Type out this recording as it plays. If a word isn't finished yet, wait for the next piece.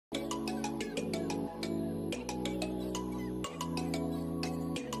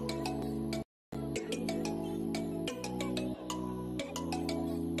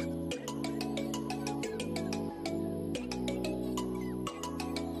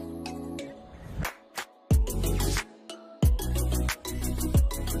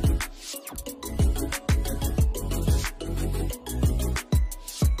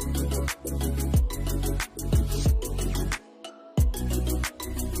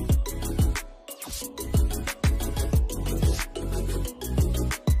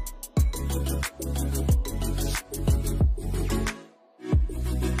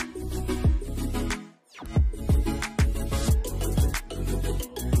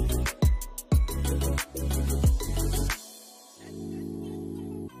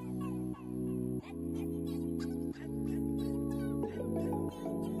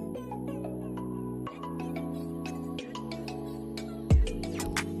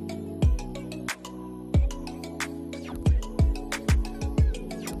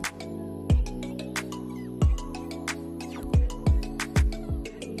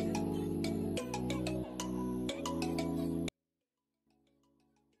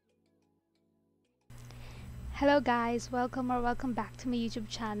Hello guys! Welcome back to my YouTube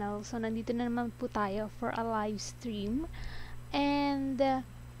channel. So, nandito na naman po tayo for a live stream. And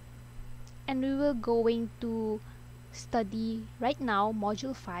we will going to study right now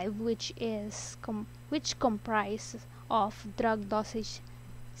Module 5 which comprise of drug dosage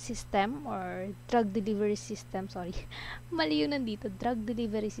system or drug delivery system. Sorry. Mali yun nandito. Drug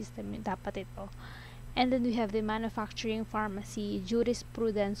delivery system dapat ito. And then we have the manufacturing pharmacy,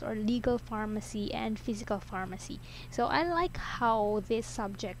 jurisprudence or legal pharmacy, and physical pharmacy. So I like how these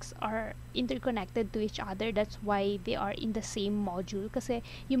subjects are interconnected to each other. That's why they are in the same module. Kasi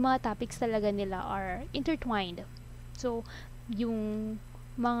yung mga topics talaga nila are intertwined. So yung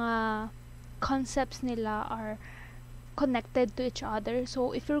mga concepts nila are connected to each other.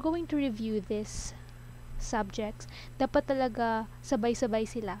 So if you're going to review this subjects, dapat talaga sabay-sabay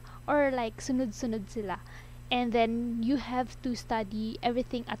sila or like sunod-sunod sila. And then you have to study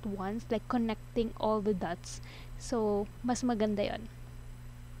everything at once, like connecting all the dots. So, mas maganda 'yon.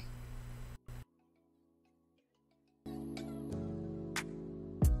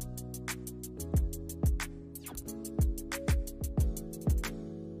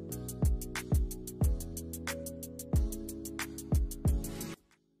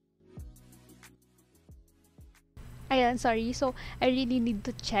 Ayan, sorry. So, I really need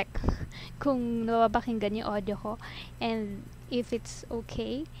to check kung nababakinggan yung audio ko and if it's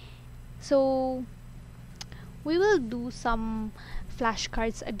okay. So, we will do some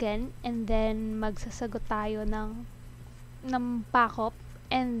flashcards again and then magsasagot tayo ng pakop.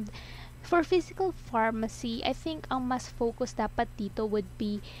 And for physical pharmacy, I think ang mas focus dapat dito would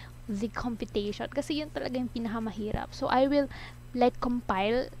be the computation kasi yun talaga yung pinakamahirap. So, I will like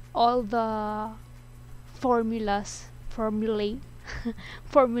compile all the formula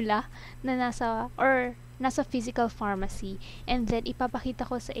na nasa physical pharmacy, and then ipapakita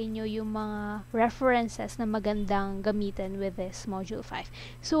ko sa inyo yung mga references na magandang gamitin with this module 5.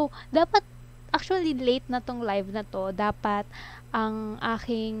 So dapat actually late na tong live na to, dapat ang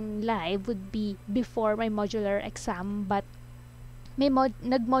aking live would be before my modular exam, but may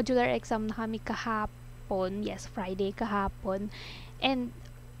nag-modular exam na kami kahapon, yes, Friday kahapon, and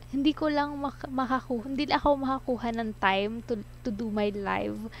hindi ako makakuha ng time to do my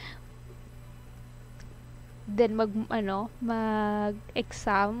live. Then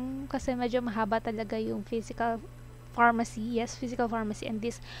mag-exam kasi medyo mahaba talaga yung physical pharmacy. Yes, physical pharmacy and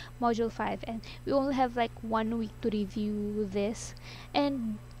this module 5, and we only have like 1 week to review this.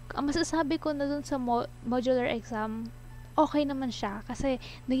 And ang masasabi ko na dun sa modular exam, okay naman siya kasi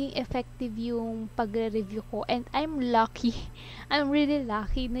naging effective yung pagre-review ko, and I'm really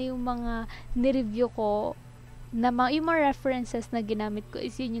lucky na yung mga ni-review ko na yung mga references na ginamit ko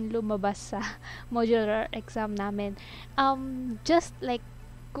is yun yung lumabas sa modular exam namin. Just like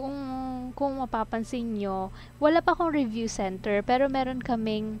kung mapapansin nyo, wala pa akong review center pero meron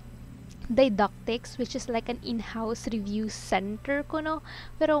kaming didactics, which is like an in-house review center ko, no?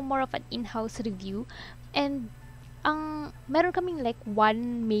 Pero more of an in-house review. And meron kaming like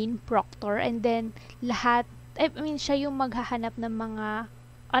one main proctor, and then siya yung maghahanap ng mga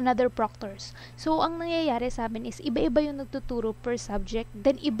another proctors. So, ang nangyayari sa amin is iba-iba yung nagtuturo per subject,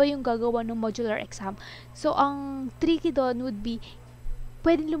 then iba yung gagawa ng modular exam. So, ang tricky doon would be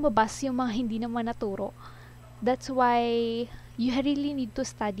pwedeng lumabas yung mga hindi naman naturo. That's why you really need to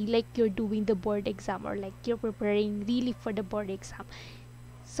study like you're doing the board exam or like you're preparing really for the board exam.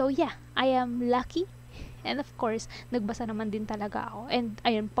 So, yeah, I am lucky. And of course, nagbasa naman din talaga ako. And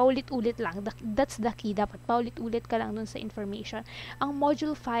ayun, paulit-ulit lang. That's the key. Dapat paulit-ulit ka lang dun sa information. Ang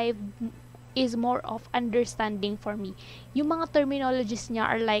module 5 is more of understanding for me. Yung mga terminologies niya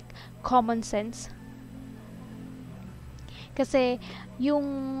are like common sense. Kasi yung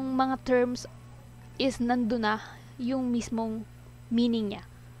mga terms is nandun na yung mismong meaning niya.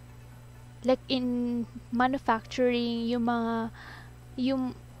 Like in manufacturing, yung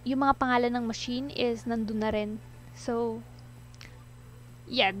mga pangalan ng machine is nandun na rin. So,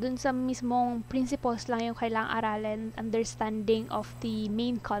 yeah, dun sa mismong principles lang yung kailangang aralin, understanding of the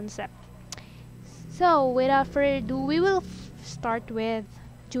main concept. So, without further ado, we will start with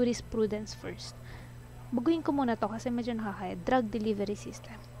jurisprudence first. Baguhin ko muna to kasi medyo nakakaya. Drug delivery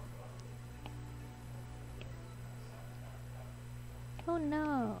system. Oh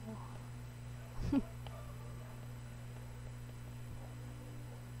no.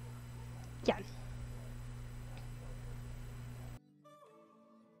 Yan.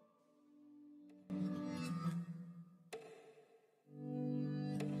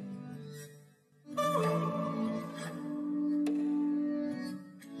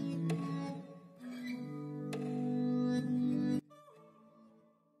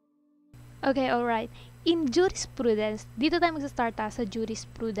 Okay, alright. in jurisprudence, dito tayo magsa-start sa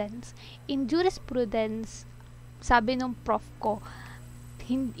jurisprudence. In jurisprudence, sabi nung prof ko,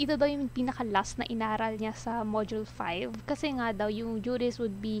 ito daw yung pinaka-last na inaral niya sa module 5 kasi nga daw yung juris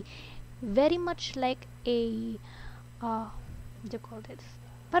would be very much like a what do you call this?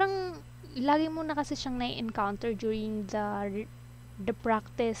 Parang lagi mo na kasi siyang na-encounter during the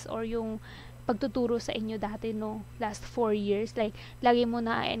practice or yung pagtuturo sa inyo dati no last 4 years, like lagi mo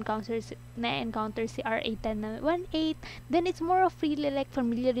na-encounter si RA 10 na 18, then it's more of really like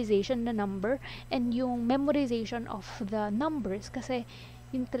familiarization the number and yung memorization of the numbers kasi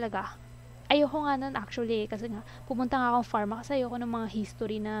yun talaga. Ayoko nga nun actually kasi nga pumunta nga akong pharma kasi ayoko ng mga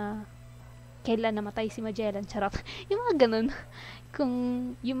history na kailan namatay si Magellan, charot. Yung mga ganun. Kung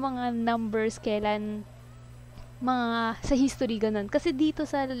yung mga numbers kailan mga sa history ganun. Kasi dito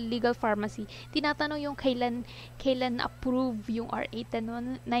sa legal pharmacy, tinatanong yung kailan approve yung RA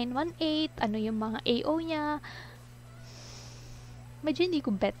 10918, ano yung mga AO niya. Medyo hindi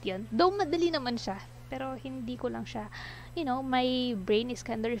ko bet yun. Though madali naman siya. Pero hindi ko lang siya, my brain is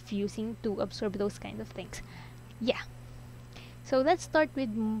kind of refusing to absorb those kind of things. Yeah. So, let's start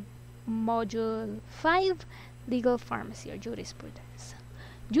with Module 5, Legal Pharmacy or Jurisprudence.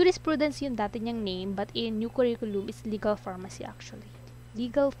 Jurisprudence yung dati niyang name, but in new curriculum, it's Legal Pharmacy actually.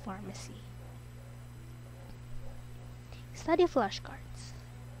 Legal Pharmacy. Study flashcards.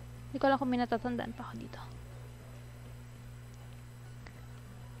 Hindi ko lang kung may natatandaan pa ako dito.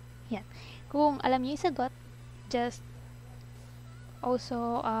 Yan. Kung alam niyo yung sagot, just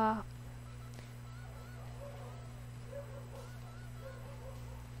also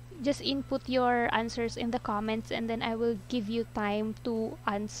just input your answers in the comments and then I will give you time to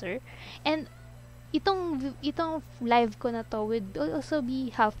answer. And itong live ko na to would also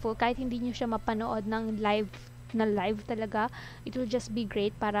be helpful kahit hindi niyo siya mapanood ng live talaga. It will just be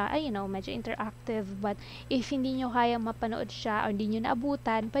great para, medyo interactive. But if hindi nyo kaya mapanood siya or hindi nyo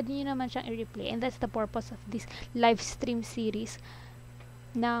naabutan, pwede nyo naman siyang i-replay. And that's the purpose of this live stream series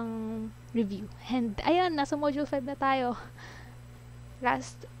ng review. And ayan, nasa module 5 na tayo.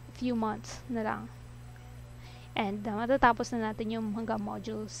 Last few months na lang. And matatapos na natin yung hanggang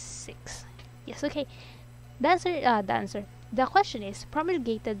module 6. Yes, okay. The question is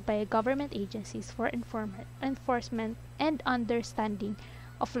promulgated by government agencies for enforcement and understanding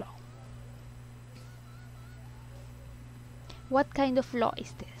of law. What kind of law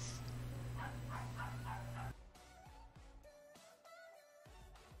is this?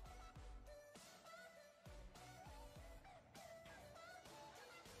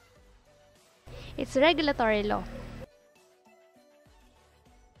 It's regulatory law.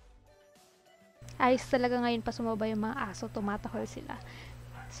 Ayos talaga ngayon pa sumaba yung mga aso, tumatakol sila.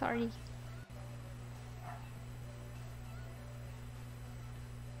 Sorry.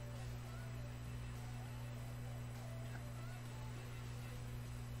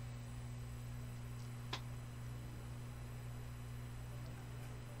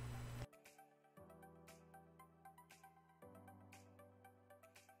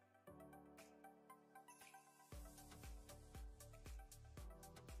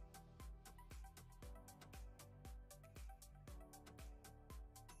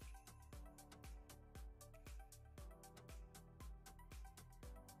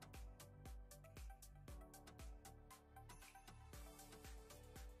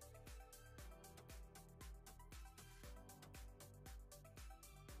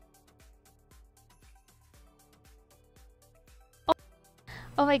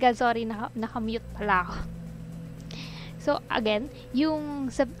 Oh my god, sorry, naka-mute pala ako. So, again, yung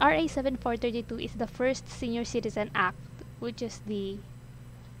RA 7432 is the first Senior Citizen Act, which is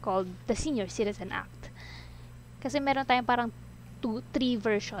called the Senior Citizen Act. Kasi meron tayong parang 3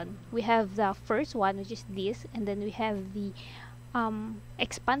 version. We have the first one, which is this, and then we have the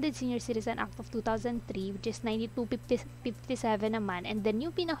Expanded Senior Citizen Act of 2003, which is 9257 naman. And then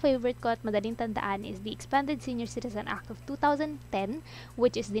yung pinaka-favorite ko at madaling tandaan is the Expanded Senior Citizen Act of 2010,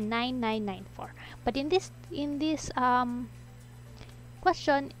 which is the 9994. But in this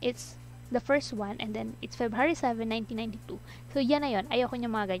question, it's the first one, and then it's February 7, 1992. So yan na yun. Ayoko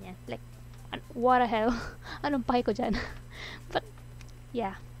niya mga ganyan. Like, what the hell? Anong pake ko dyan? But,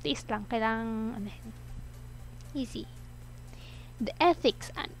 yeah. Tiis lang. Kailangan, easy. The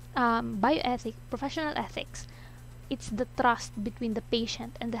ethics and bioethics, professional ethics, it's the trust between the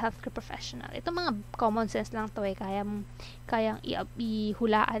patient and the healthcare professional. Ito mga common sense lang to kayang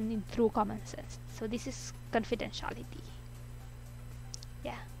ihulaan through common sense. So this is confidentiality.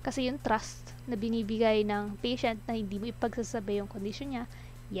 Yeah, kasi yung trust na binibigay ng patient na hindi mo ipagsasabi yung condition niya.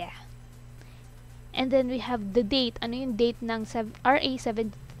 Yeah. And then we have the date. Ano yung date ng RA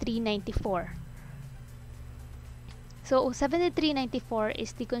 7394? So 7394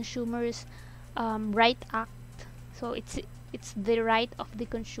 is the Consumer's Right Act. So it's the right of the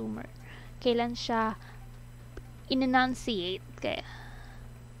consumer. Kailan siya in-enunciate? Kaya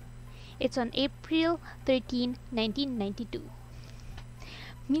it's on April 13, 1992.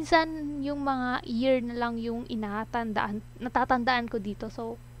 Minsan yung mga year na lang yung natatandaan ko dito.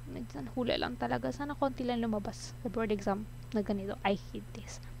 So minsan huli lang talaga. Sana konti lang lumabas sa board exam na ganito. I hate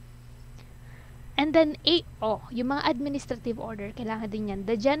this. And then yung mga administrative order, kailangan din yan.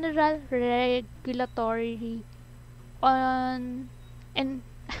 The General Regulatory on and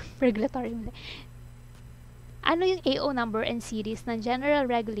regulatory ano yung AO number and series ng General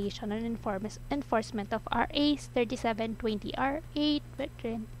Regulation on Enforcement of RA 3720 RA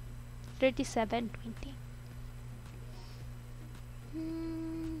 3720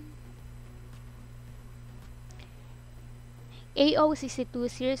 AO 62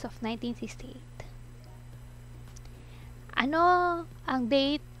 series of 1968. Ano ang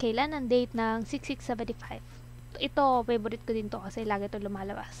date, kailan ang date ng 6675? Ito, favorite ko din to kasi lagi ito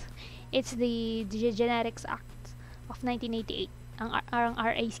lumalabas. It's the Generics Act of 1988, ang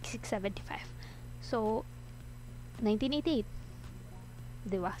RA 6675. So, 1988.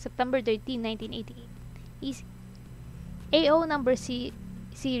 Diba? September 13, 1988. Easy. AO number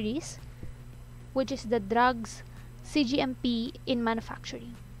series, which is the drugs CGMP in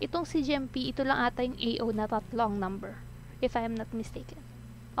manufacturing. Itong CGMP, ito lang ata yung AO na tatlong number, if I am not mistaken.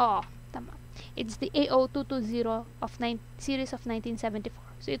 Oo, tama. It's the AO 220 of series of 1974.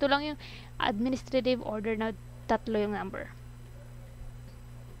 So, ito lang yung administrative order na tatlo yung number.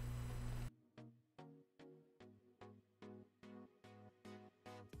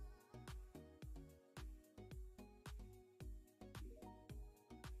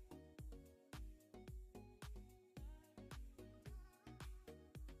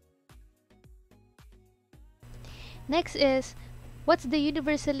 Next is, what's the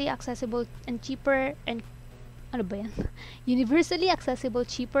universally accessible and cheaper and ano ba yan? Universally accessible,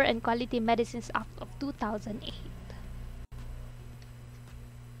 cheaper and quality medicines Act of 2008.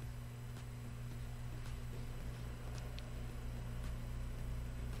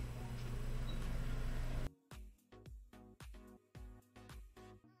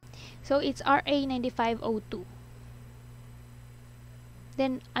 So it's RA 9502.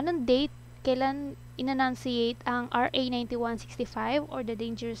 Then anong date? Kailan in-enunciate ang RA 9165 or the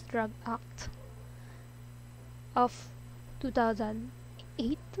Dangerous Drug Act of 2008?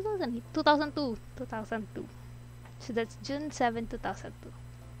 2002. So that's June 7, 2002.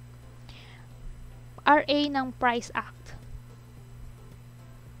 RA ng Price Act.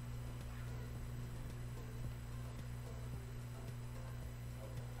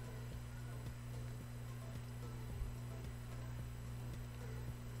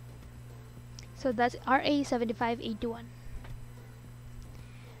 So that's RA 7581.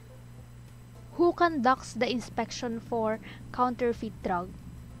 Who conducts the inspection for counterfeit drug?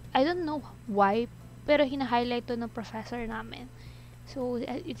 I don't know why, pero hina-highlight to ng professor namin. So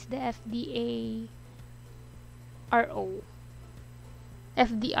it's the FDA RO.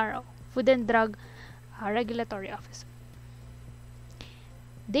 FDRO, Food and Drug Regulatory Officer.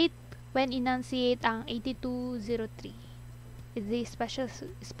 Date when enunciate ang 8203. Is the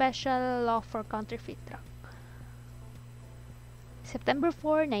special law for counterfeit drug. September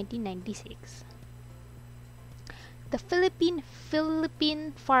 4, 1996. The Philippine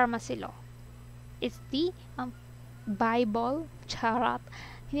Pharmacy Law. It's the Bible, charot.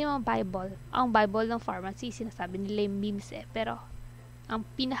 Hindi naman Bible. Ang Bible ng pharmacy, sinasabi nila yung memes pero ang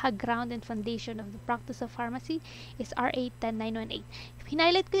pinaka-ground and foundation of the practice of pharmacy is RA 10918.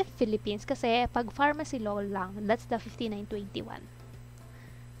 Hinighlight ko yung Philippines kasi pag pharmacy law lang, that's the 5921.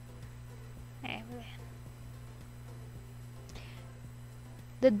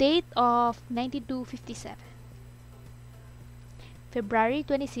 The date of 9257. February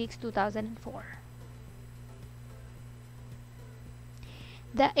 26, 2004.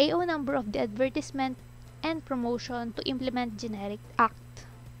 The AO number of the advertisement and promotion to implement generic act.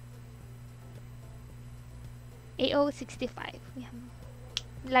 AO 65. Yan.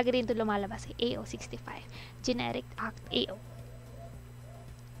 Lagi rin ito lumalabas. AO 65. Generic Act AO.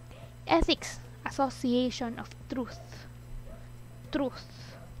 Ethics. Association of Truth.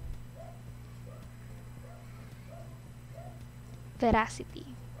 Veracity.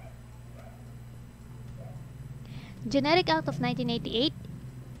 Generic Act of 1988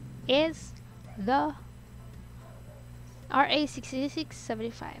 is the RA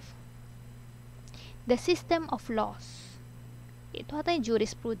 6675. The system of laws. Ito ata yung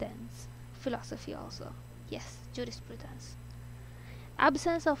jurisprudence. Philosophy also. Yes, jurisprudence.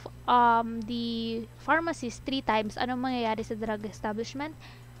 absence of the pharmacist 3 times, anong mangyayari sa drug establishment?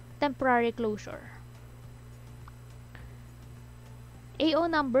 Temporary closure. AO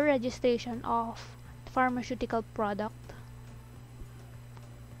number, registration of pharmaceutical product.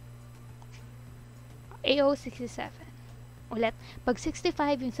 AO 67. Ulit, pag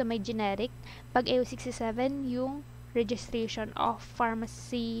 65 yung sa may generic, pag AO 67 yung registration of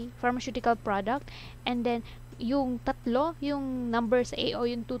pharmaceutical product, and then yung tatlo, yung number sa AO,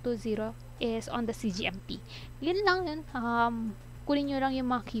 yung 220 is on the CGMP. Yun lang yun. Kunin nyo lang yung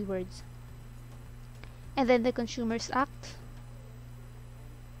mga keywords. And then the Consumers Act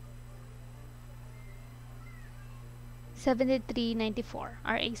 7394,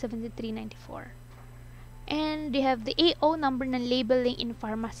 RA 7394. And they have the AO number ng labeling in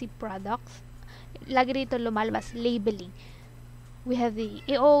pharmacy products. Lagi rito lumalabas, labeling. We have the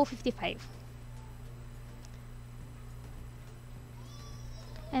AO 55.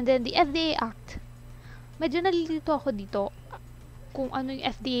 And then the FDA Act. Medyo nalilito ako dito kung ano yung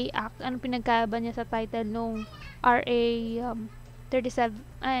FDA Act, ano pinagkaiba niya sa title nung RA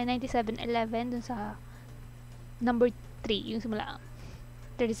 9711 dun sa number 3, yung simula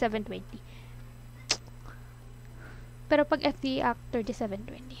 3720. Pero pag FDA Act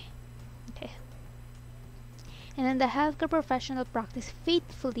 3720. Okay. And then the healthcare professional practice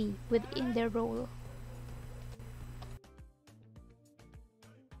faithfully within their role.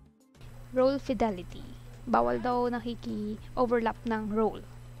 Role fidelity. Bawal daw nakiki-overlap ng role.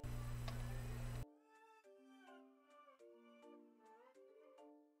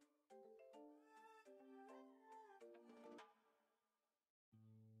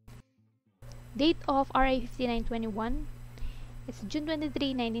 Date of RA 5921 is June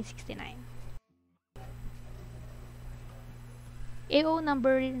 23, 1969. AO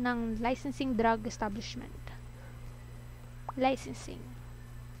number ng licensing drug establishment. Licensing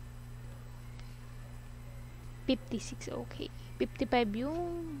 56, okay. 55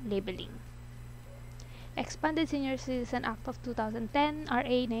 yung labeling. Expanded Senior Citizen Act of 2010,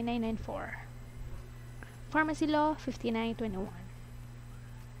 RA 9994. Pharmacy Law 5921.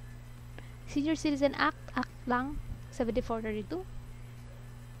 Senior Citizen Act lang 7432.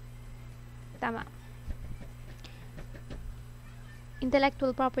 Tama.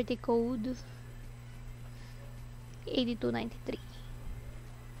 Intellectual Property Code 8293.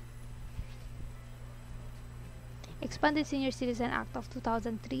 Expanded Senior Citizen Act of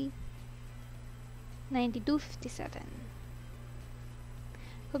 2003 9257.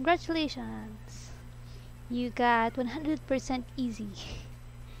 Congratulations! You got 100% easy.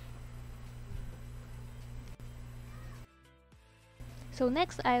 So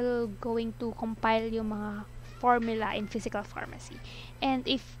next, I'll going to compile yung mga formula in physical pharmacy. And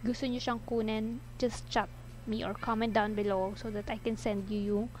if gusto nyo siyang kunin, just chat me or comment down below so that I can send you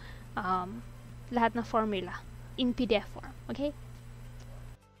yung lahat ng formula in PDF form. Okay?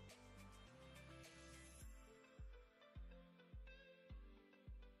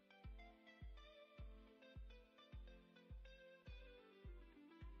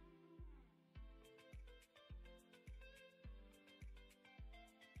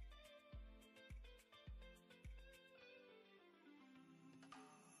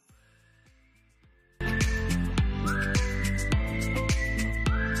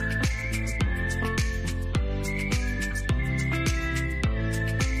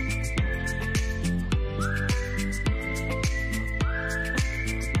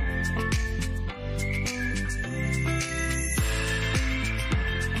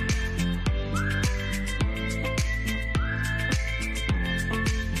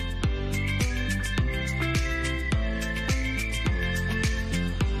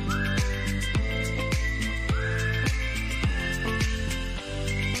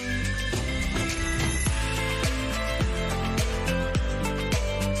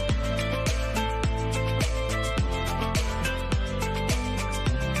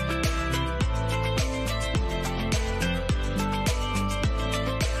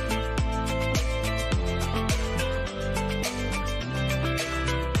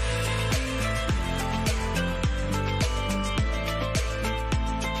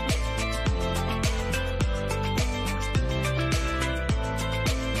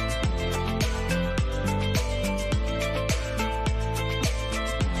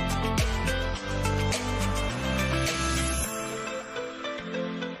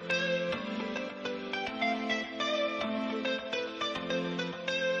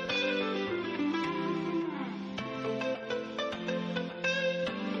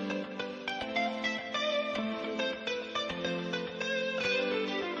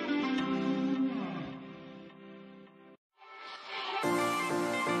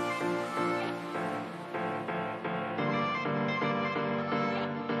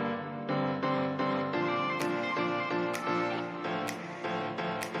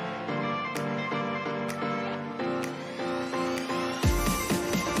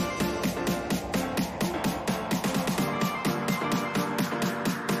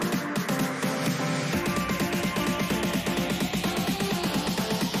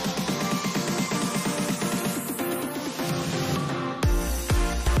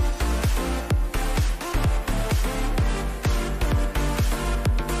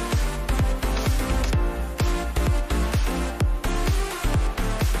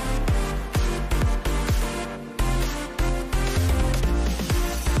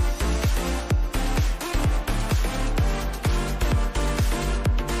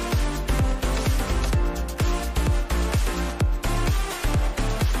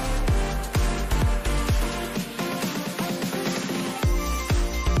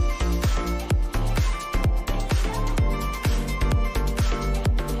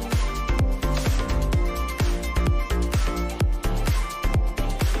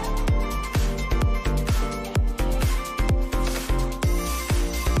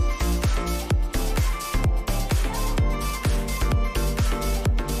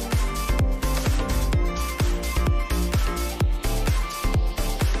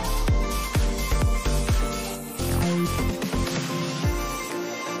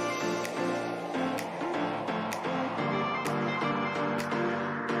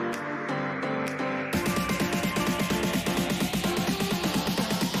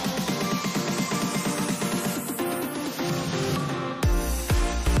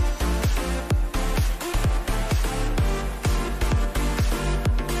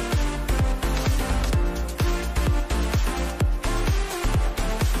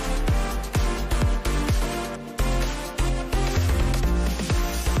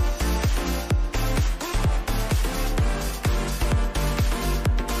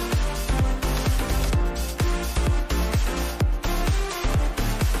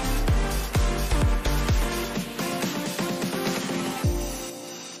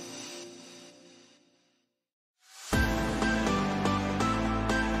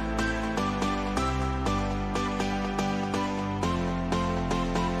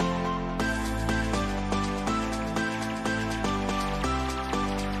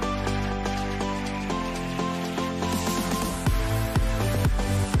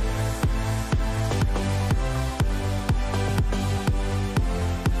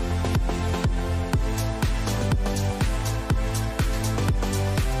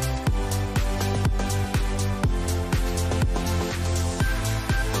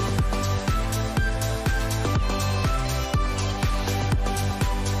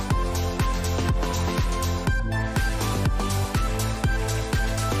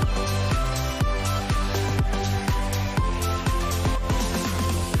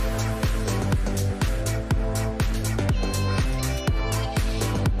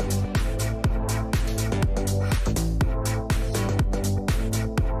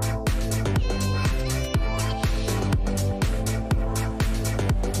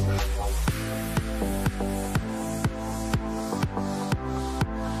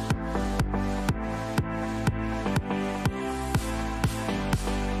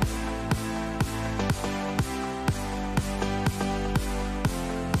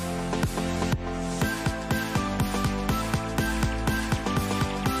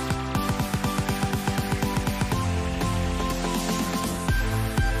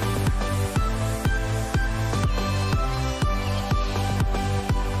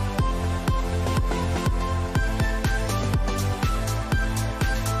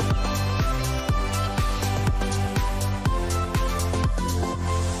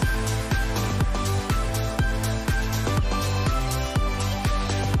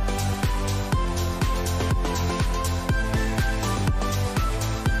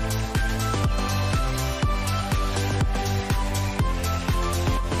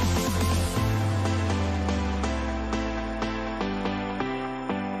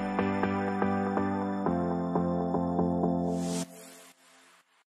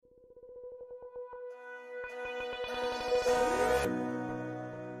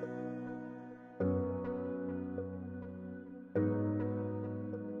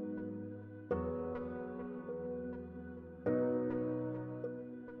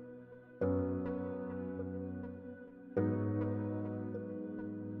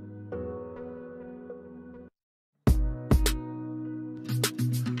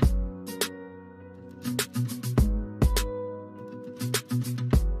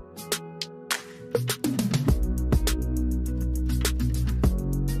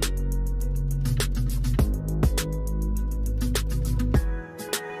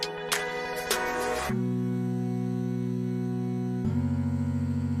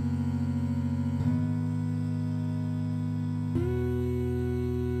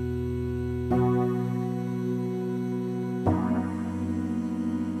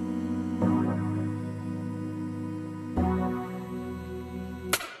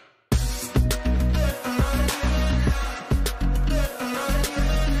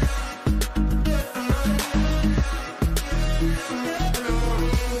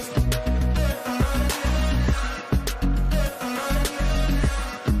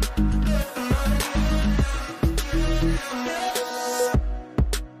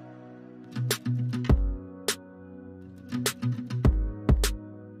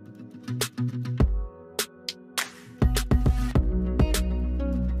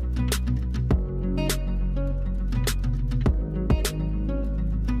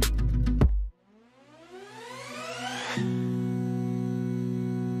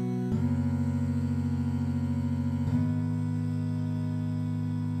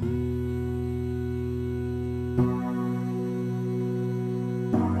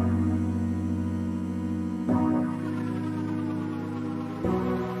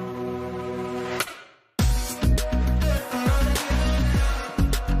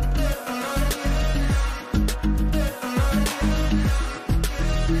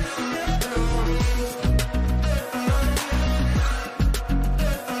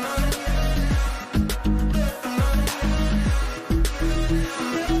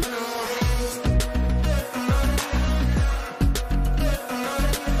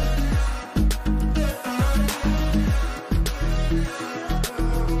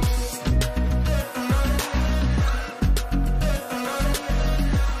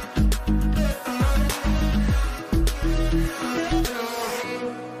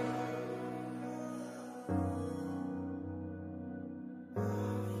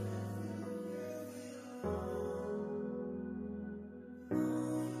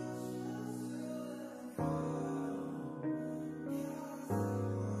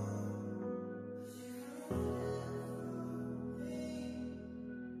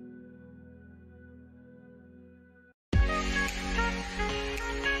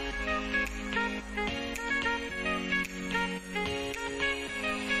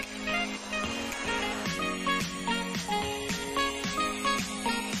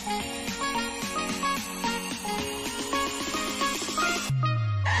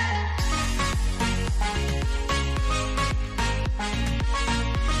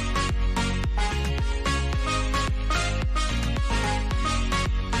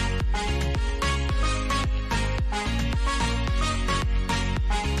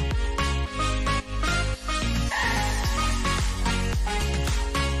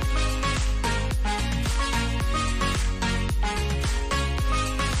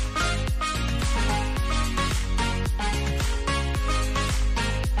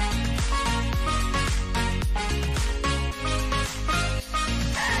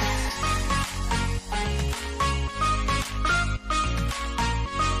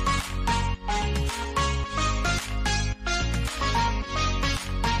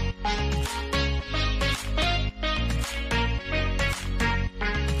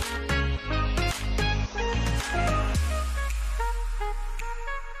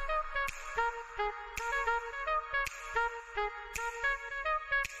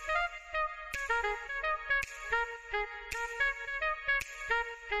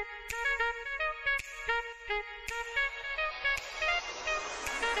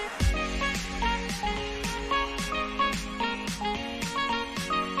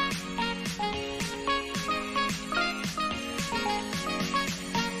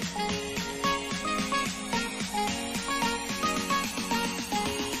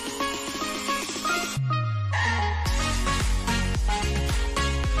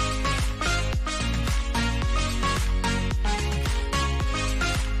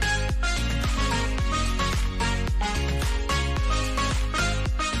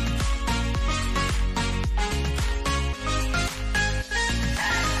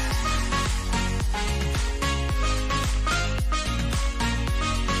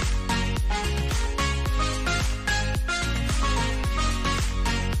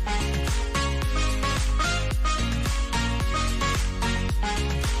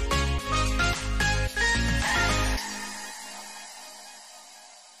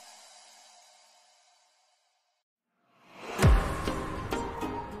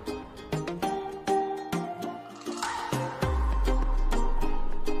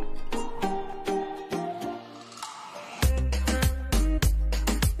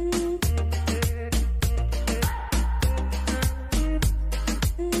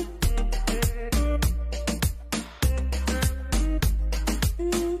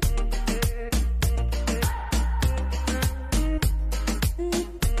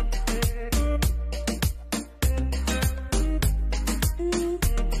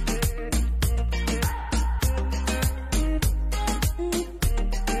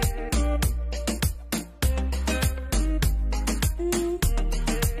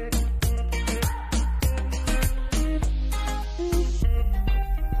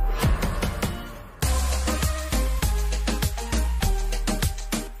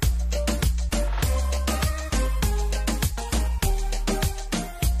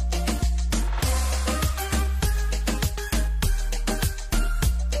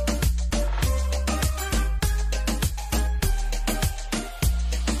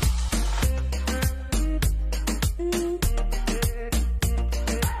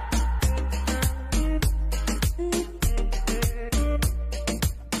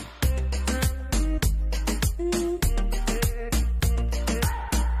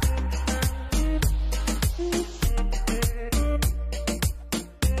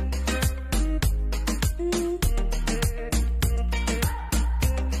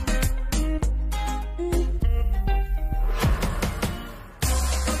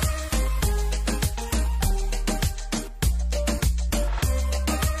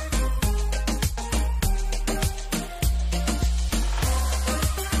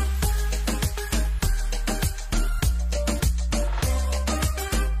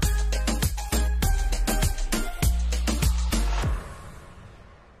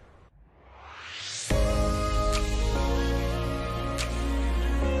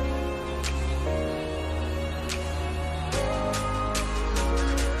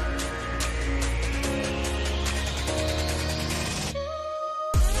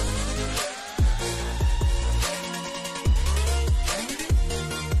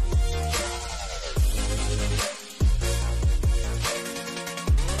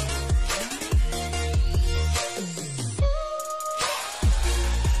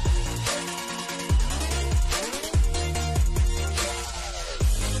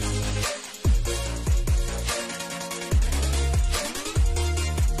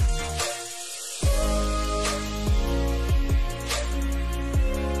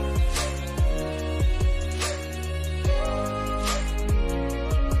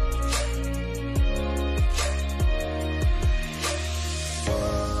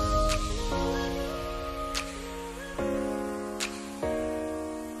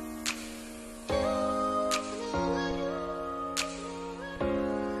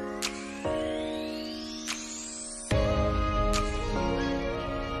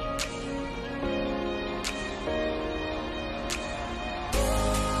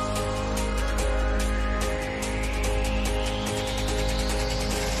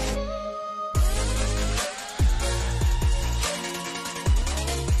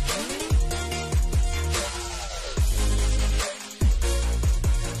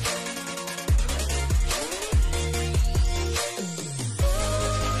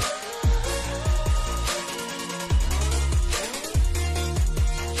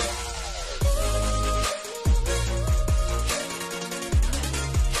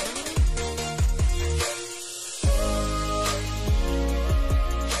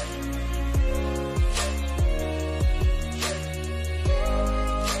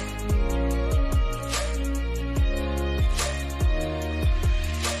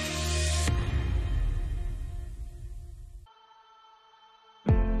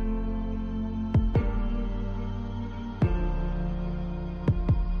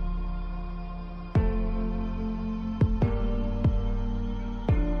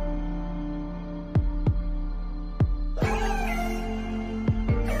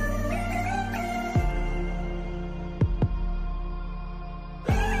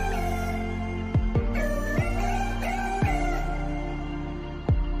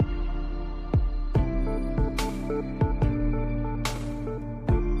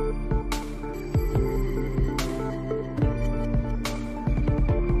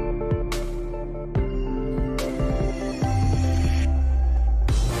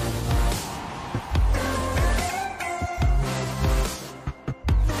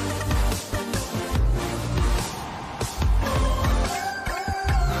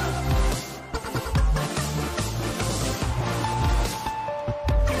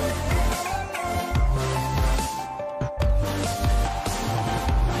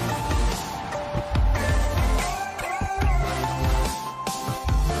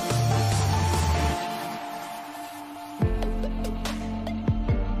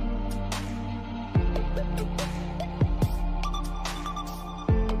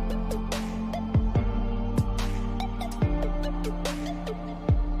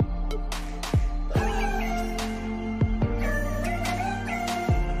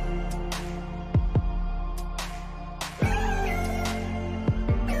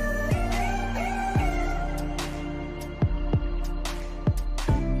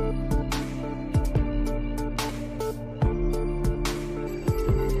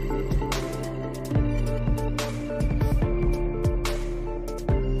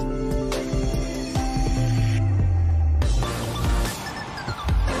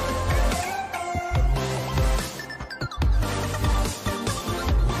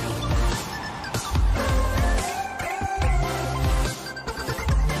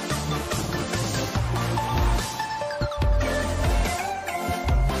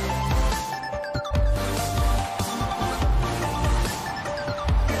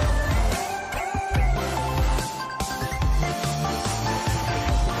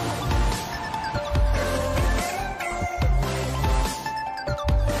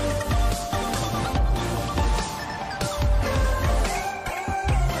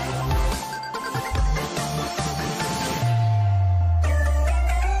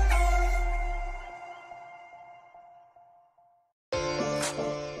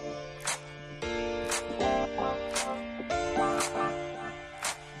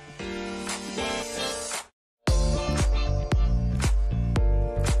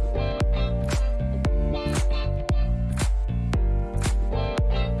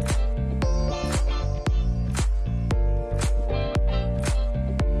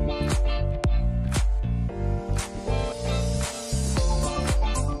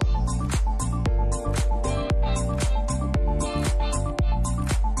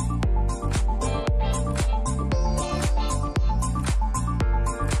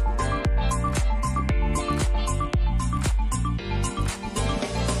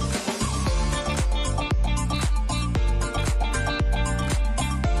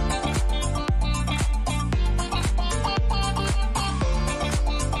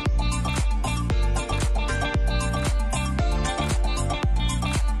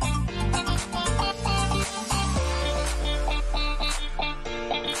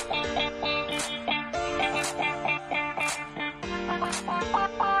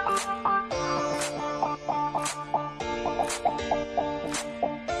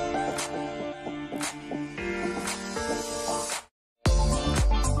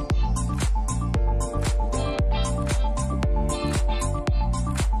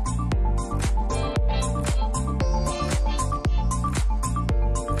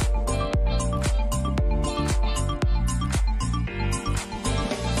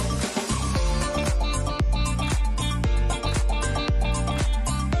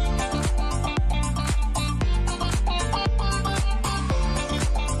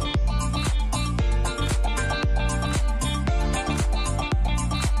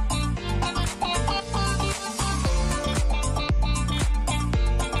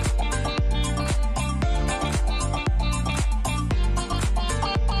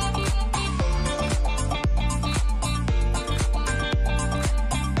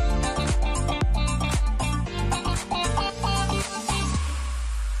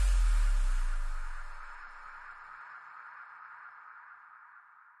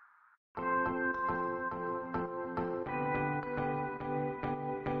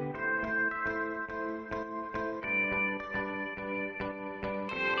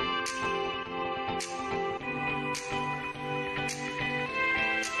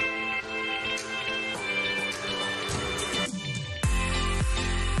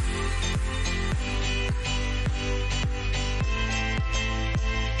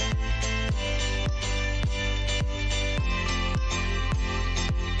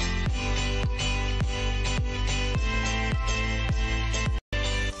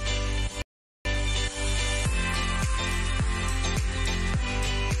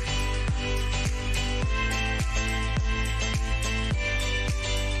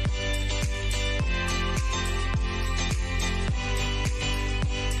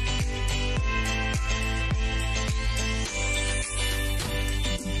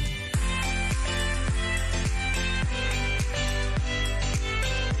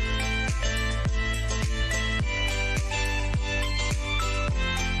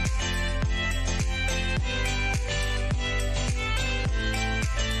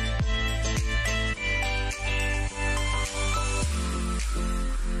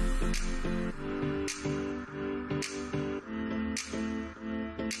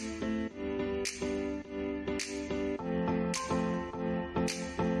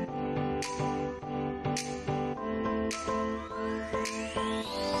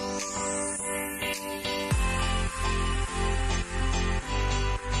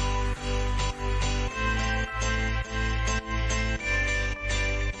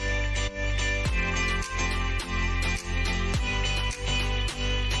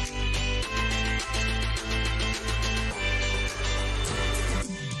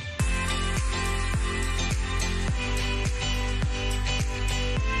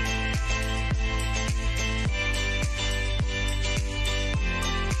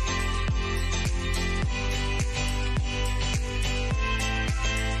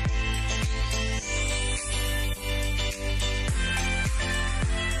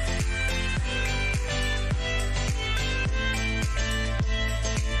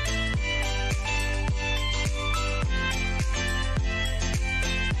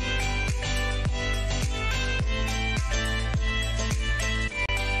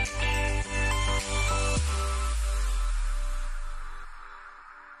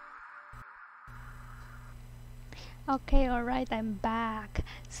 Okay, alright, I'm back.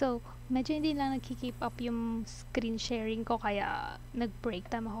 So, medyo hindi lang nagki-keep up yung screen sharing ko kaya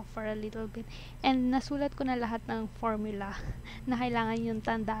nag-break time ako for a little bit. And nasulat ko na lahat ng formula na kailangan yung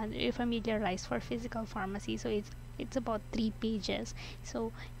tandaan or familiarize for physical pharmacy. So, it's about 3 pages.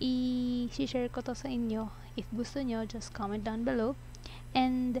 So, i-share ko to sa inyo. If gusto nyo, just comment down below.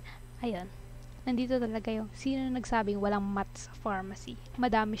 And, ayun, nandito talaga yung sino nagsabing walang math sa pharmacy.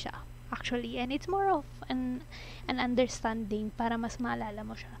 Madami siya actually, and it's more of an understanding para mas maalala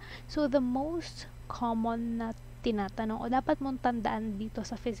mo siya. So the most common na tinatanong o dapat mong tandaan dito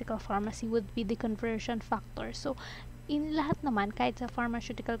sa physical pharmacy would be the conversion factor. So in lahat naman, kahit sa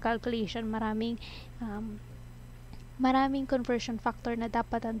pharmaceutical calculation, maraming conversion factor na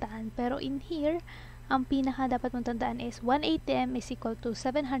dapat tandaan, pero in here ang pinaka dapat mong tandaan is 1 ATM is equal to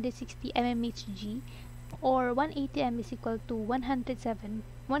 760 mmHg, or 1 ATM is equal to 101.325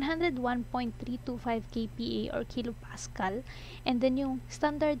 kPa or kilopascal. And then yung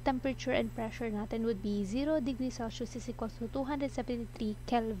standard temperature and pressure natin would be 0 degrees Celsius is equal to 273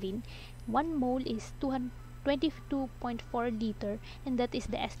 Kelvin. 1 mole is 22.4 liter, and that is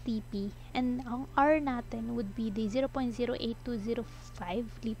the STP. And ang R natin would be the 0.08205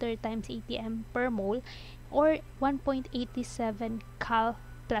 liter times ATM per mole, or 1.87 cal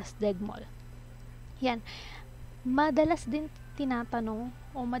plus degmol. Yan. Madalas din tinatanong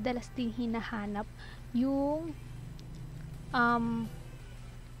o madalas din hinahanap yung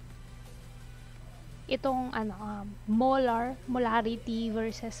itong molarity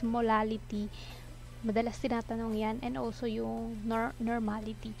versus molality. Madalas tinatanong yan, and also yung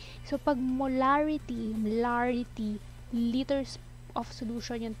normality. So pag molarity, liters of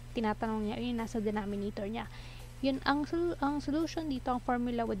solution yung tinatanong niya, yun nasa denominator niya. Yun, ang solution dito, ang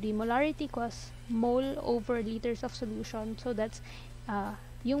formula would be molarity equals mole over liters of solution. So that's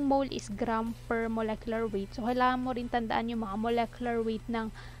yung mole is gram per molecular weight. So kailangan mo rin tandaan yung mga molecular weight ng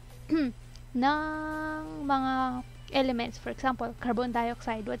ng mga elements. For example, carbon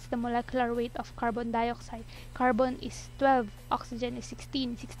dioxide. What's the molecular weight of carbon dioxide? Carbon is 12, oxygen is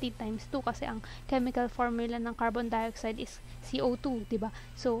 16. 16 times 2 kasi ang chemical formula ng carbon dioxide is CO2, diba?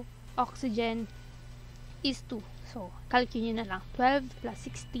 So oxygen is 2. So, calculate nyo na lang. 12 plus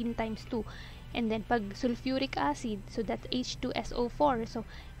 16 times 2. And then, pag sulfuric acid, so that's H2SO4. So,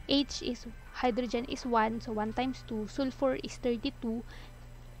 H is, hydrogen is 1. So, 1 times 2. Sulfur is 32.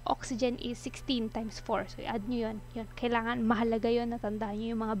 Oxygen is 16 times 4. So, add nyo yun. Kailangan, mahalaga yun. Natandaan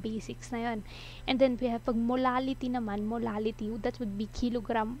nyo yung mga basics na yun. And then, we have, pag molality naman, that would be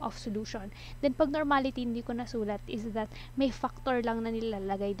kilogram of solution. Then, pag normality, hindi ko nasulat, is that may factor lang na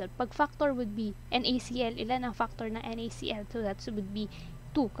nilalagay doon. Pag factor would be NaCl. Ilan ang factor na NaCl? So, that would be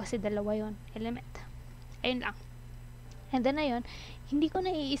 2 kasi dalawa yun element. Ayun lang. And then, ayun, hindi ko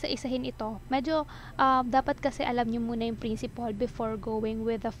na iisa-isahin ito. Medyo, dapat kasi alam nyo muna yung principle before going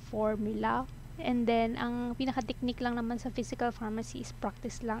with the formula. And then, ang pinaka-technique lang naman sa physical pharmacy is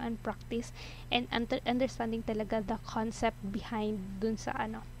practice lang and practice. And understanding talaga the concept behind dun sa,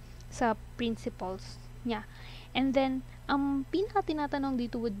 sa principles niya. And then, ang pinaka-tinatanong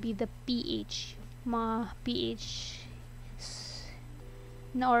dito would be the pH. Mga pH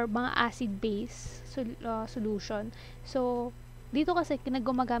or mga acid-base solution. So, dito kasi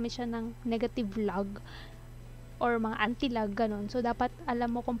gumagamit siya ng negative log or mga anti-log, ganun. So, dapat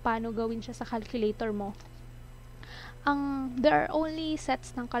alam mo kung paano gawin siya sa calculator mo. There are only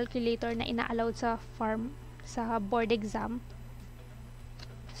sets ng calculator na ina-allowed sa board exam.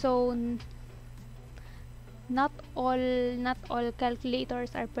 So, not all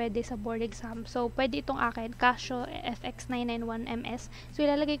calculators are pwede sa board exam. So, pwede itong akin, Casio FX991MS. So,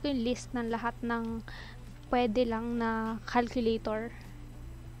 ilalagay ko yung list ng lahat ng pwede lang na calculator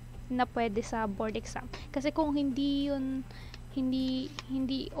na pwede sa board exam. Kasi kung hindi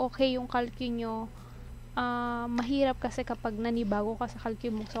okay yung calcu nyo, mahirap kasi kapag nanibago ka sa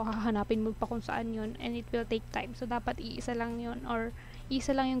calcu mo. So, hahanapin mo pa kung saan yun, and it will take time. So, dapat iisa lang yun, or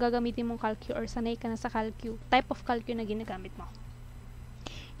isa lang yung gagamitin mong calcu, or sanay ka na sa calcu, type of calcu na ginagamit mo.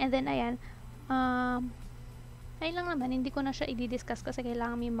 And then, ayan, ayun lang naman, hindi ko na siya i-discuss kasi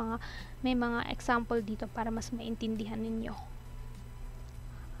kailangan may mga example dito para mas maintindihan ninyo.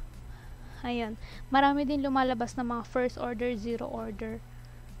 Ayun, marami din lumalabas na mga first order, zero order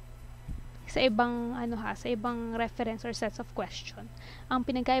sa ibang sa ibang reference or sets of question. Ang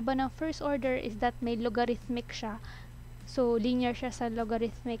pinagkaiba ng first order is that may logarithmic siya. So, linear siya sa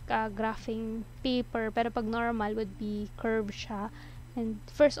logarithmic graphing paper. Pero pag normal would be curved siya. And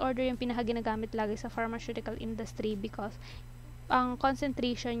first order yung pinaka-ginagamit lagi sa pharmaceutical industry because ang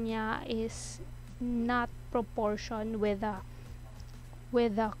concentration niya is not proportion with the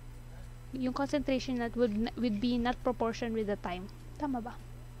yung concentration that would be not proportion with the time. Tama ba?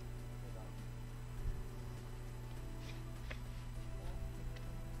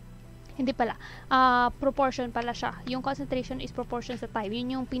 Hindi pala. Proportion pala siya. Yung concentration is proportion sa time.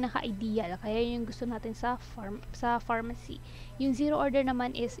 Yun yung pinaka-ideal. Kaya yun yung gusto natin sa pharmacy. Yung zero order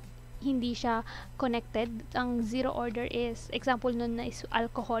naman is hindi siya connected. Ang zero order is, example nun na is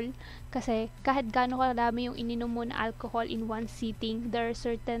alcohol. Kasi kahit gaano kadami yung ininom mo na alcohol in one sitting, there are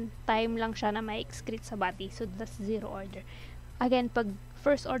certain time lang siya na may excrete sa body. So, that's zero order. Again, pag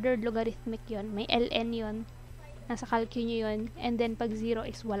first order logarithmic yun, may ln yun, nasa calcu nyo yun, and then pag zero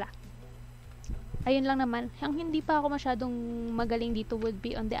is wala. Ayun lang naman. Ang hindi pa ako masyadong magaling dito would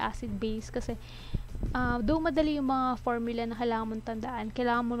be on the acid base kasi though madali yung mga formula na kailangan mong tandaan,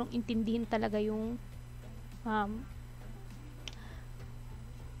 kailangan mo nung intindihin talaga yung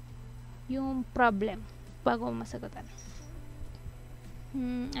problem bago mo masagutan.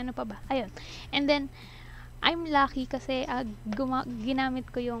 Ano pa ba? Ayun. And then, I'm lucky kasi ginamit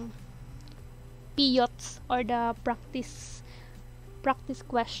ko yung PIOTS or the practice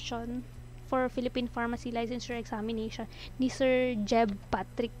question for Philippine Pharmacy Licensure Examination ni Sir Jeb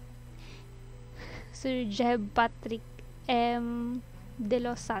Patrick M. De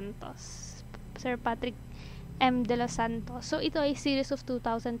Los Santos. Sir Patrick M. De Los Santos. So, ito ay series of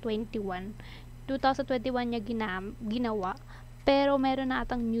 2021. 2021 niya ginawa. Pero, meron na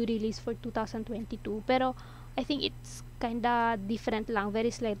atang new release for 2022. Pero, I think it's kinda different lang.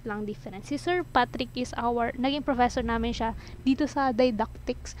 Very slight lang different. Si Sir Patrick is naging professor namin siya dito sa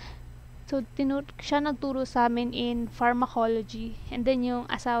didactics. So, siya nagturo sa amin in pharmacology. And then, yung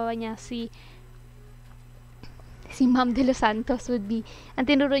asawa niya, si Ma'am De Los Santos ang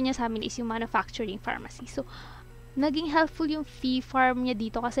tinuro niya sa amin is yung manufacturing pharmacy. So, naging helpful yung fee farm niya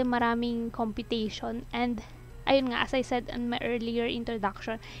dito kasi maraming computation and ayun nga, as I said in my earlier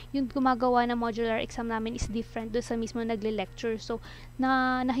introduction, yung gumagawa na modular exam namin is different doon sa mismo nagle-lecture. So,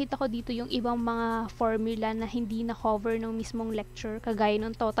 nakita ko dito yung ibang mga formula na hindi na-cover ng mismong lecture, kagaya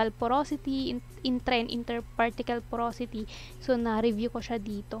ng total porosity, intra- and interparticle porosity. So, na-review ko siya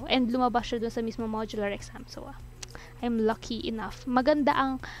dito. And lumabas siya doon sa mismo modular exam. So, I'm lucky enough. Maganda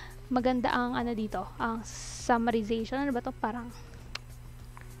ang ano dito, ang summarization. Ano ba to? Parang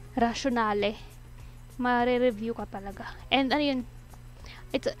rationale. Mare-review ka talaga. And ano yun,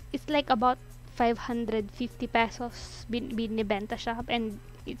 it's like about 550 pesos binibenta siya, and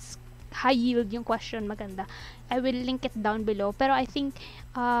it's high yield yung question, maganda. I will link it down below. Pero I think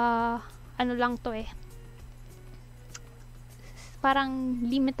ano lang to parang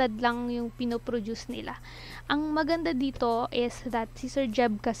limited lang yung pinoproduce nila. Ang maganda dito is that si Sir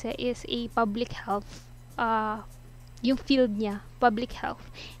Jeb kasi is a public health yung field niya, public health.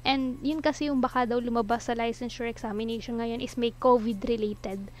 And yun kasi yung baka daw lumabas sa licensure examination ngayon is may COVID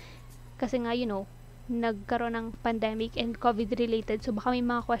related. Kasi nga, nagkaroon ng pandemic and COVID related. So baka may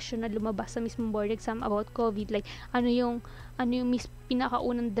mga question na lumabas sa mismong board exam about COVID, like ano yung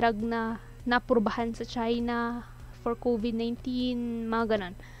pinakaunang drug na napurbahan sa China for COVID-19, mga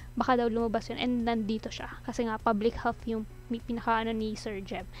ganon. Baka daw lumabas yun, and nandito siya kasi nga public health yung pinakaano ni Sir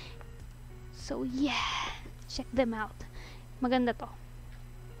Jeb. So yeah, check them out, maganda to.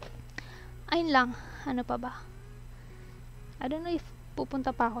 Ayun lang, ano pa ba, I don't know if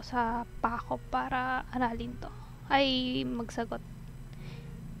pupunta pa ako sa Paco para aralin to, ay magsagot.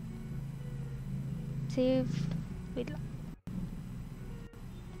 Save, wait lang.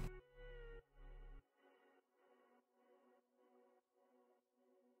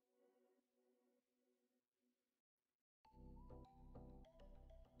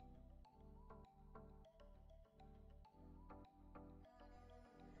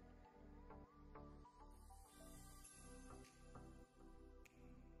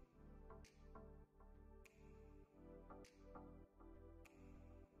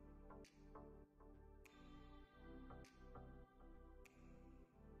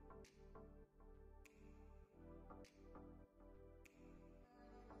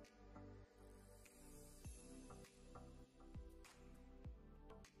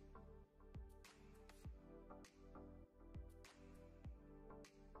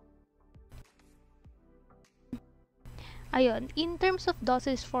 Ayun, in terms of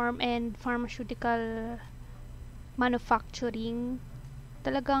dosage form and pharmaceutical manufacturing,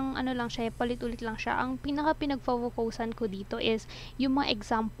 talagang ano lang siya, palit-ulit lang siya. Ang pinaka pinagfo-focusan ko dito is yung mga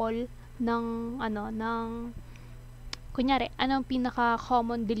example ng kunyari, anong pinaka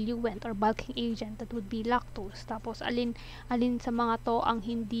common diluent or bulking agent, that would be lactose. Tapos alin sa mga to ang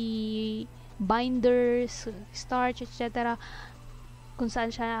hindi binders, starch, etc. Kung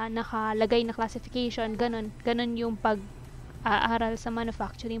saan siya nakalagay na classification, ganun yung pag-aaral sa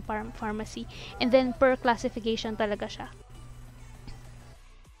manufacturing pharmacy. And then per classification talaga siya.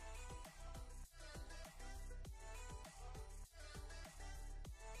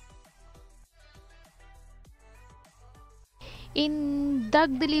 In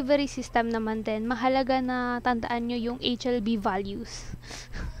drug delivery system naman din, mahalaga na tandaan nyo yung HLB values.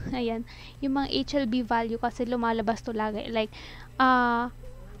 Ayan, yung mga HLB value kasi lumalabas to lagi. Like,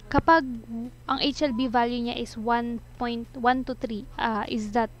 kapag ang HLB value niya is 1.1 to 3,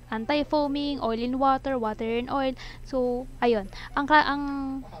 is that anti-foaming, oil in water, water in oil. So, ayun. Ang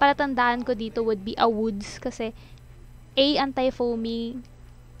palatandaan ko dito would be a woods kasi A, anti-foaming,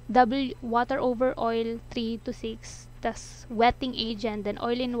 W, water over oil, 3 to 6, tas wetting agent, then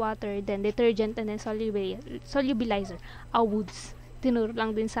oil in water, then detergent, and then solubilizer. A woods. Tinuro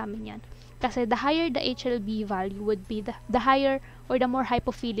lang din sa amin yan. Kasi the higher the HLB value would be, the higher or the more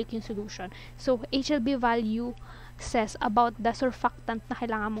hypophilic yung solution. So, HLB value says about the surfactant na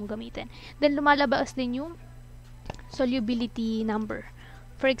kailangan mong gamitin. Then, lumalabas din yung solubility number.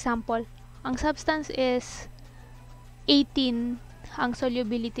 For example, ang substance is 18, ang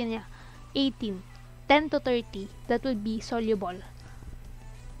solubility niya 18. 10 to 30, that would be soluble.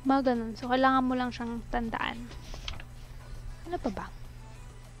 Mga ganun. So, kailangan mo lang siyang tandaan. Ano pa ba?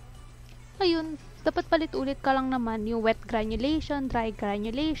 Ayun, dapat palit-ulit ka lang naman yung wet granulation, dry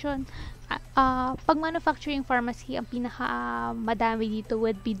granulation. Pag manufacturing pharmacy, ang pinaka madami dito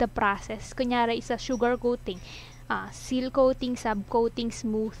would be the process. Kunyari, isa sugar coating, seal coating, subcoating,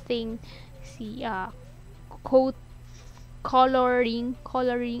 smoothing, coat, coloring,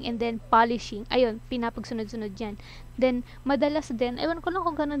 and then polishing. Ayun, pinapagsunod-sunod yan. Then, madalas din, ewan ko lang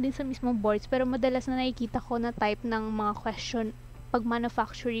kung gano'n din sa mismong boards, pero madalas na nakikita ko na type ng mga question pag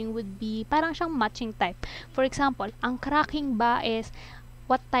manufacturing would be, parang siyang matching type. For example, ang cracking ba is,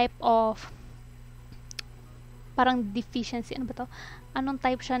 what type of, parang deficiency, ano ba to? Anong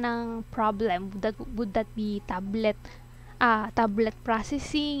type siya ng problem? Would that be tablet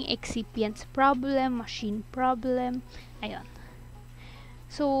processing, excipients problem, machine problem, ayun.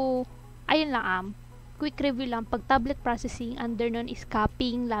 So, ayun lang, quick review lang. Pag tablet processing, under nun is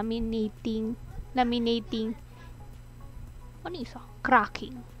capping, laminating, ano isa?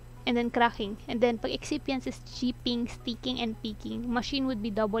 Cracking. And then cracking. And then, pag excipients is chipping, sticking, and peaking. Machine would be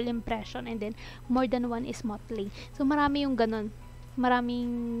double impression, and then, more than one is mottling. So, marami yung ganun.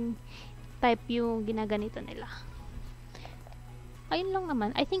 Maraming type yung ginaganito nila. Ayun lang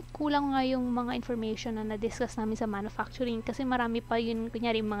naman. I think kulang nga yung mga information na na-discuss namin sa manufacturing kasi marami pa yun,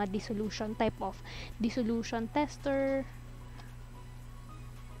 kunyari mga dissolution, type of dissolution tester.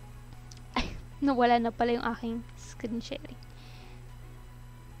 Ay, nawala na pala yung aking screen sharing.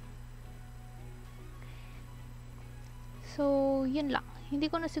 So, yun lang. Hindi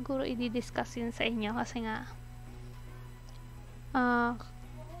ko na siguro i-discuss yun sa inyo kasi nga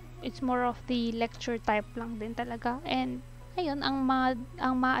it's more of the lecture type lang din talaga. And ayun, ang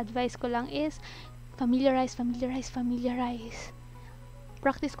ma-advise ko lang is familiarize.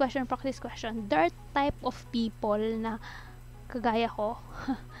 Practice question. There are type of people na kagaya ko,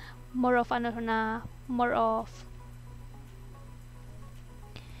 more of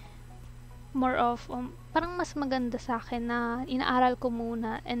parang mas maganda sa akin na inaaral ko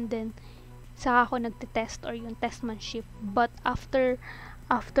muna and then saka ako nagte-test or yung testmanship. But after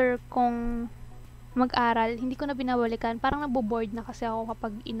kong mag-aral, hindi ko na binabalikan. Parang naboboard na kasi ako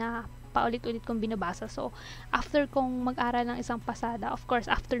kapag paulit-ulit kong binabasa. So, after kong mag-aral ng isang pasada, of course,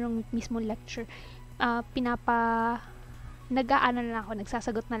 after nung mismong lecture, nag-aano na lang ako,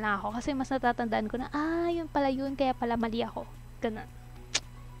 nagsasagot na lang ako. Kasi mas natatandaan ko na, yun pala yun, kaya pala mali ako. Ganun.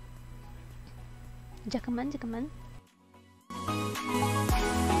 Jakaman.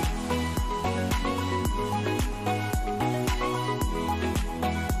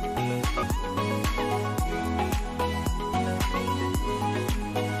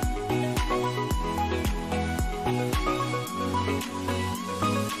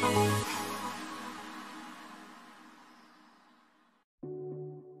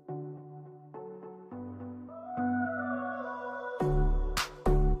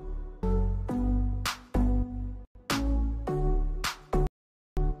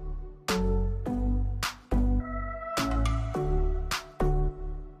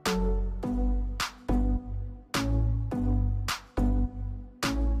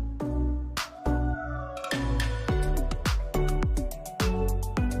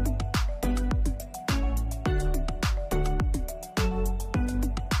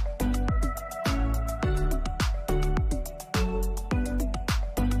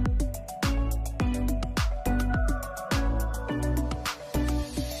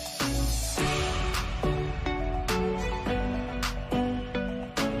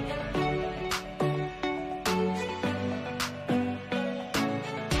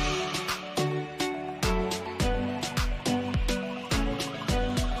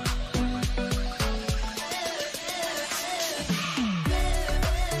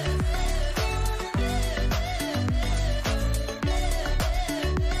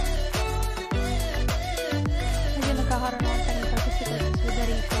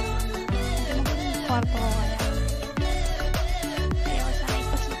 kwarto ko kaya. Ayoko sana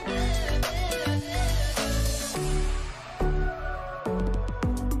ipakita.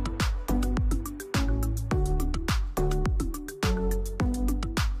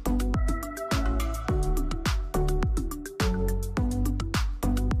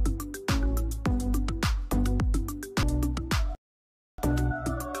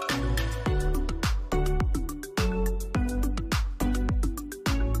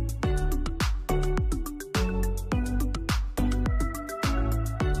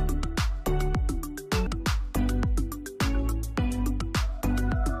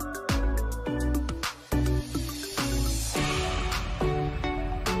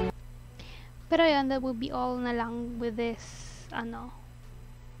 Pero yan, that will be all na lang with this,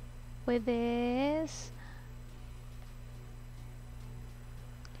 with this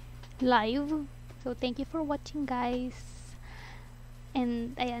live. So, thank you for watching, guys.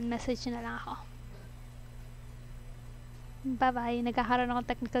 And, ayan, message nyo na lang ako. Bye-bye. Nagkakaroon ako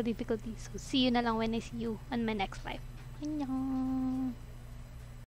technical difficulties. So, see you na lang when I see you on my next live. Annyeong!